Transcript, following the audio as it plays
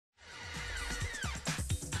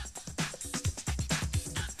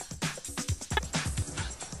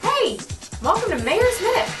Welcome to Mayor's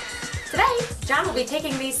Minute. Today, John will be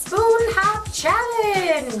taking the Spoon Hop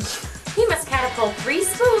Challenge. He must catapult 3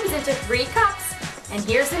 spoons into 3 cups. And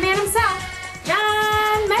here's the man himself,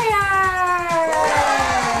 John Mayer.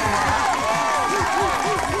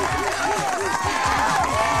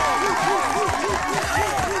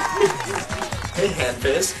 Hey,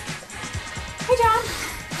 Handfizz. Hey, John.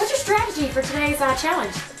 What's your strategy for today's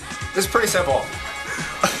challenge? This is pretty simple.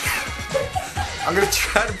 I'm going to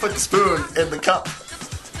try to put the spoon in the cup.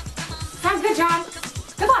 Sounds good, John.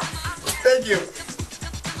 Good luck. Thank you.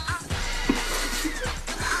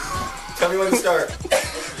 Tell me when to start.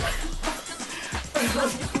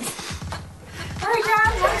 All right,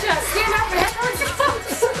 John. Why don't you stand up and head towards the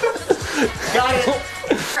cups? Got it. All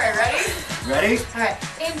right, ready? Ready? All right.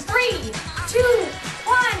 In 3, 2,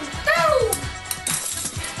 1, go!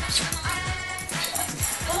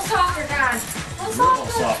 A little softer, John. A little A little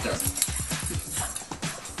softer. softer.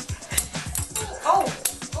 Oh,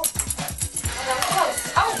 that was close.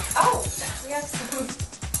 Oh, we have some.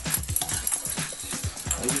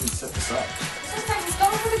 How do you even set this up? Sometimes he's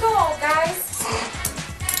going for the goal, guys.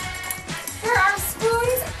 There are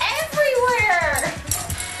spoons everywhere.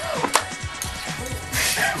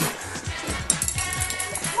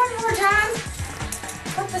 One more, John.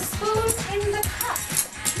 Put the spoon in the cup.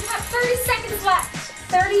 You have 30 seconds left.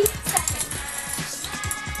 30 seconds.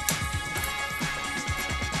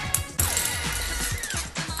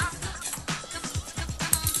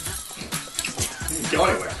 Didn't go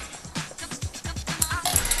anywhere.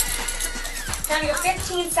 John, you have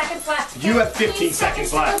 15 seconds left. You have 15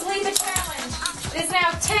 seconds left. To complete the challenge. It is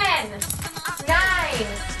now 10, 9,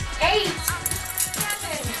 8,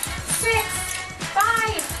 7, 6,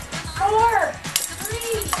 5, 4, 3,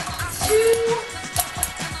 2,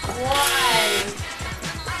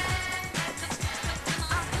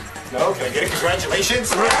 1. No, can I get it? Congratulations.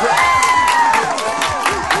 Let's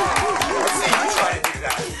see you try to do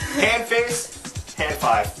that. Hand face, hand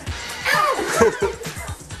 5.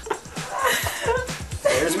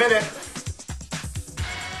 Here's a minute.